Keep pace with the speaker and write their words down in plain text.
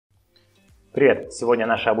Привет! Сегодня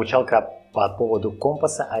наша обучалка по поводу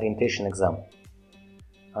компаса Orientation Exam.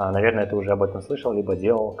 Наверное, ты уже об этом слышал, либо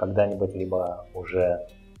делал когда-нибудь, либо уже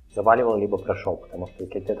заваливал, либо прошел, потому что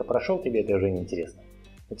если ты это прошел, тебе это уже не интересно.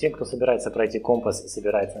 Но те, кто собирается пройти компас и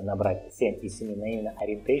собирается набрать 7 из 7 на именно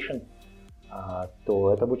Orientation,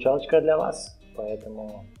 то эта обучалочка для вас,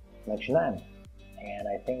 поэтому начинаем. And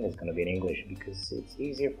I think it's going to be in English because it's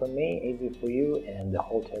easier for me, easier for you, and the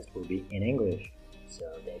whole test will be in English. So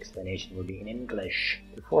the explanation will be in English.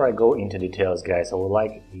 Before I go into details, guys, I would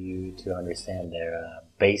like you to understand their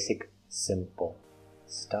basic, simple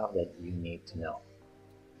stuff that you need to know.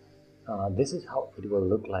 This is how it will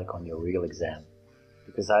look like on your real exam.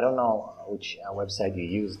 Because I don't know which website you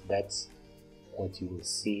use, that's what you will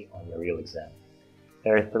see on your real exam.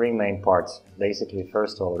 There are three main parts. Basically,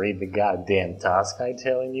 first of all, read the goddamn task I'm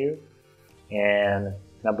telling you. And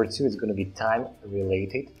number two is going to be time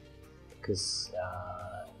related, because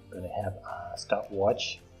I'm going to have a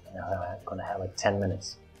stopwatch and I'm going to have 10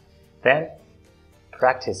 minutes. Then,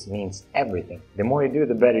 practice means everything. The more you do,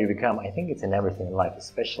 the better you become. I think it's in everything in life,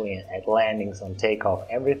 especially at landings, on takeoff.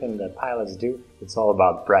 Everything that pilots do, it's all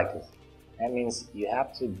about practice. That means you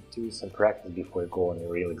have to do some practice before you go on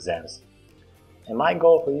your real exams. And my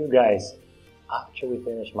goal for you guys, after we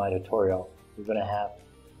finish my tutorial, you're going to have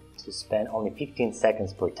to spend only 15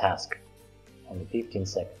 seconds per task. Only 15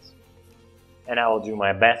 seconds. And I will do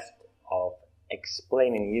my best of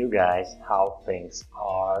explaining you guys how things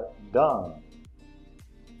are done.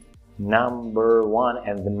 Number one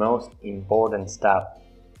and the most important stuff,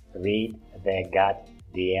 read the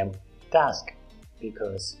goddamn task.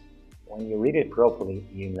 Because when you read it properly,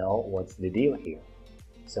 you know what's the deal here.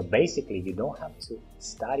 So basically, you don't have to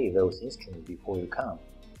study those instruments before you come,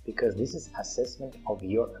 because this is assessment of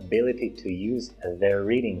your ability to use the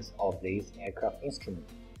readings of these aircraft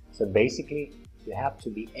instruments. So basically, you have to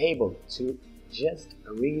be able to just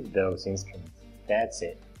read those instruments. That's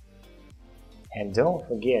it. And don't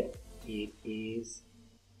forget, it is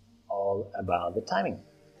all about the timing.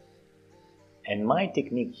 And my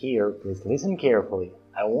technique here, please listen carefully.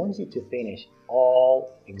 I want you to finish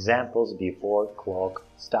all examples before clock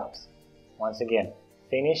stops. Once again,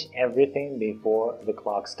 finish everything before the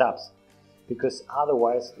clock stops, because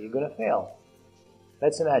otherwise you're gonna fail.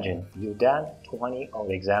 Let's imagine you've done 20 of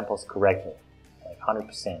the examples correctly, like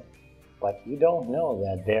 100%, but you don't know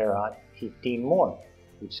that there are 15 more,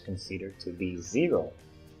 which is considered to be zero.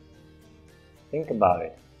 Think about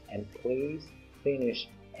it, and please finish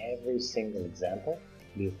every single example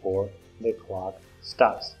before the clock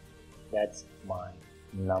stops. That's my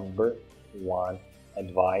number one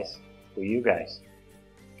advice for you guys.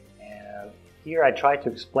 And here I try to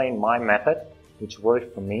explain my method, which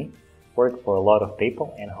worked for me, worked for a lot of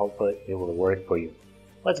people, and hopefully it will work for you.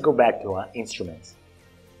 Let's go back to our instruments.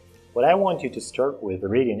 What I want you to start with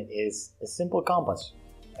reading is a simple compass.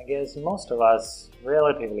 I guess most of us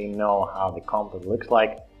relatively know how the compass looks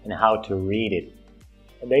like and how to read it.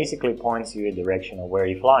 It basically points you in the direction of where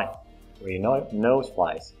you fly, where your nose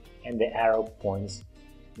flies, and the arrow points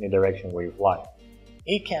in the direction where you fly.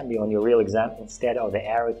 It can be on your real exam. Instead of the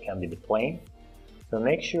arrow, it can be the plane. So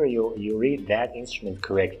make sure you read that instrument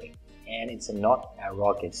correctly. And it's not a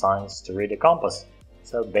rocket science to read a compass.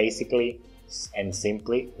 So basically and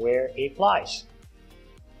simply where it flies.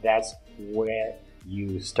 That's where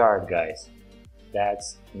you start, guys.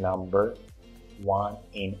 That's number one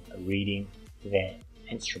in reading the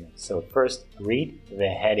instrument. So first, read the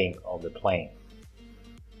heading of the plane.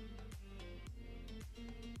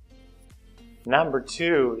 Number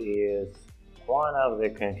two is one of the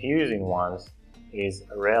confusing ones, is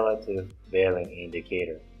relative bearing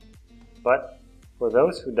indicator. But for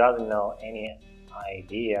those who doesn't know any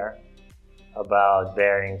idea about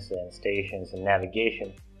bearings and stations and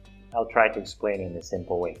navigation, I'll try to explain in a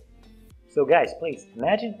simple way. So guys, please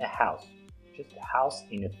imagine a house, just a house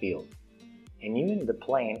in a field, and you in the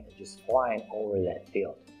plane just flying over that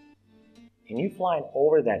field. And you flying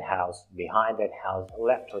over that house, behind that house,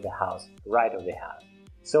 left of the house, right of the house.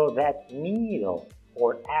 So that needle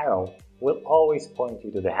or arrow will always point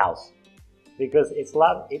you to the house, because it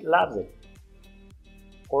loves it.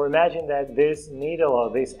 Or imagine that this needle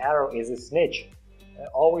or this arrow is a snitch. It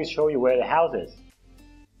always show you where the house is.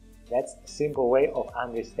 That's a simple way of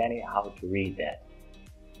understanding how to read that.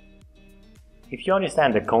 If you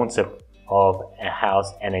understand the concept of a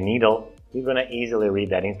house and a needle, you're going to easily read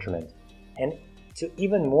that instrument. And to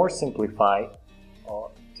even more simplify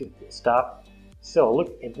stuff, so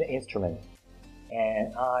look at the instrument.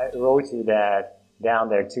 And I wrote you that down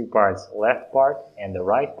there two parts, left part and the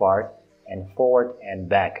right part, and forward and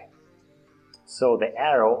back. So the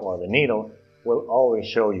arrow or the needle will always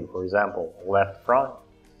show you, for example, left front,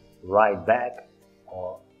 right back,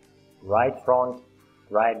 or right front,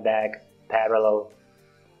 right back, parallel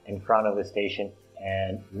in front of the station.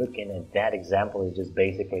 And looking at that example is just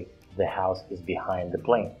basically the house is behind the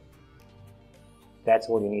plane. That's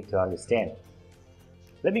what you need to understand.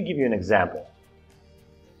 Let me give you an example.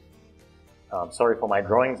 Sorry for my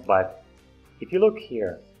drawings, but if you look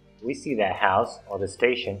here, we see that house or the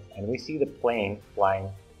station, and we see the plane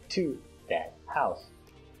flying to that house.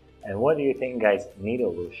 And what do you think, guys,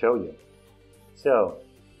 needle will show you? So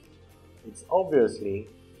it's obviously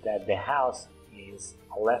that the house is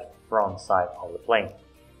left front side of the plane.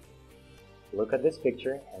 Look at this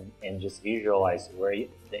picture and just visualize where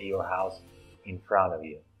your house in front of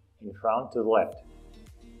you, in front to the left.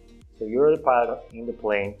 So you're the pilot in the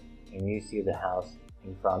plane and you see the house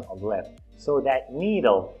in front on the left. So that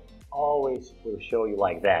needle always will show you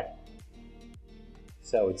like that.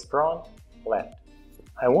 So it's front, left.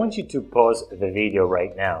 I want you to pause the video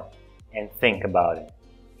right now and think about it.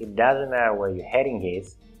 It doesn't matter where your heading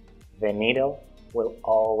is, the needle will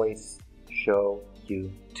always show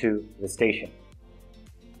you to the station.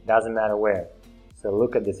 Doesn't matter where. So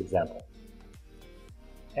look at this example.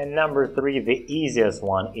 And number 3, the easiest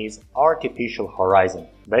one, is artificial horizon.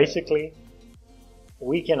 Basically,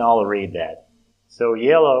 we can all read that. So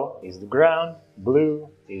yellow is the ground, blue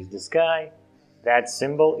is the sky, that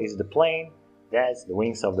symbol is the plane, that's the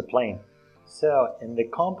wings of the plane. So in the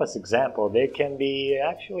compass example, there can be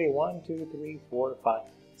actually 1, 2, 3, 4, 5,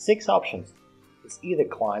 6 options. It's either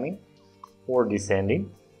climbing or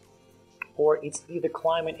descending, or it's either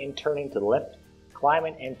climbing and turning to the left,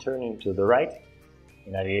 climbing and turning to the right,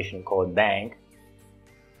 in aviation we call it bank,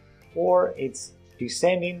 or it's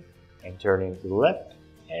descending and turning to the left,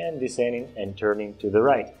 and descending and turning to the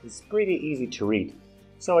right. It's pretty easy to read.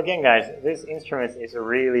 So again, guys, this instrument is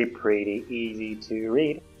really pretty easy to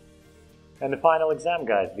read. And the final exam,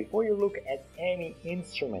 guys, before you look at any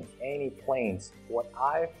instruments, any planes, what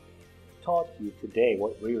I've taught you today,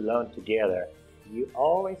 what we learned together, you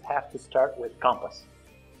always have to start with compass.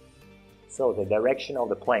 So the direction of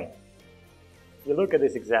the plane. You look at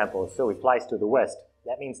this example, so it flies to the west.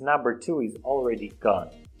 That means number 2 is already gone.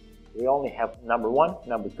 We only have number 1,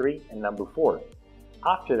 number 3, and number 4.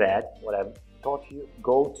 After that, what I've taught you,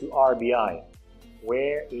 go to RBI.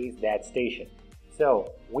 Where is that station?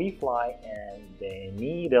 So we fly and the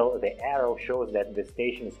needle, the arrow shows that the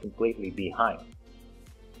station is completely behind.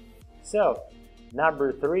 So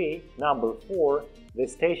number 3, number 4, the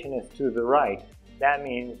station is to the right. That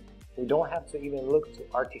means we don't have to even look to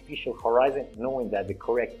artificial horizon, knowing that the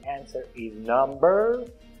correct answer is number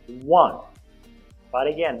 1. But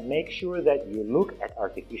again, make sure that you look at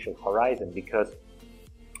artificial horizon, because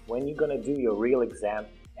when you're going to do your real exam,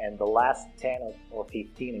 and the last 10 or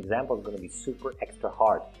 15 examples are going to be super extra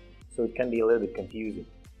hard, so it can be a little bit confusing.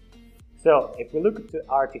 So if we look at the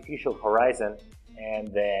artificial horizon and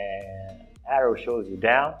the arrow shows you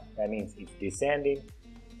down, that means it's descending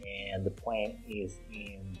and the plane is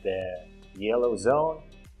in the yellow zone,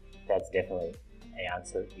 that's definitely the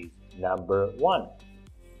answer is number 1.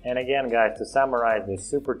 And again, guys, to summarize this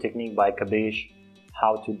super technique by Kabish,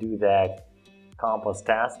 how to do that compass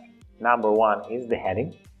task. Number 1 is the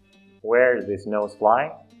heading. Where does this nose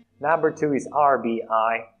fly? Number 2 is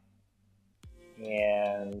RBI.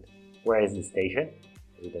 And where is the station?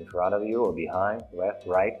 Is it in front of you or behind, left,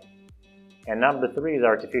 right? And number 3 is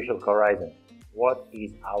artificial horizon. What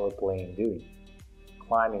is our plane doing?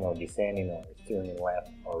 Climbing or descending or steering left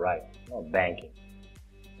or right? No, banking.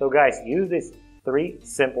 So guys, use these 3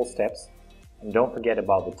 simple steps and don't forget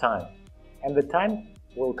about the time. And the time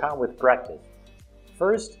will come with practice.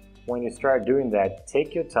 First, when you start doing that,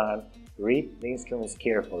 take your time, read the instruments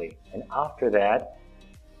carefully, and after that,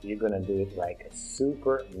 you're gonna do it like a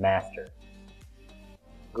super master.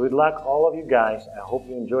 Good luck, all of you guys. I hope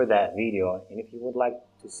you enjoyed that video, and if you would like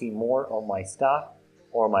to see more of my stuff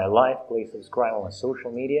or my life, please subscribe on my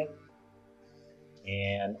social media,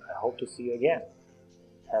 and I hope to see you again.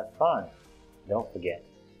 Have fun. Don't forget,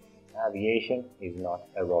 aviation is not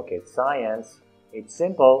a rocket science. It's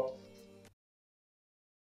simple.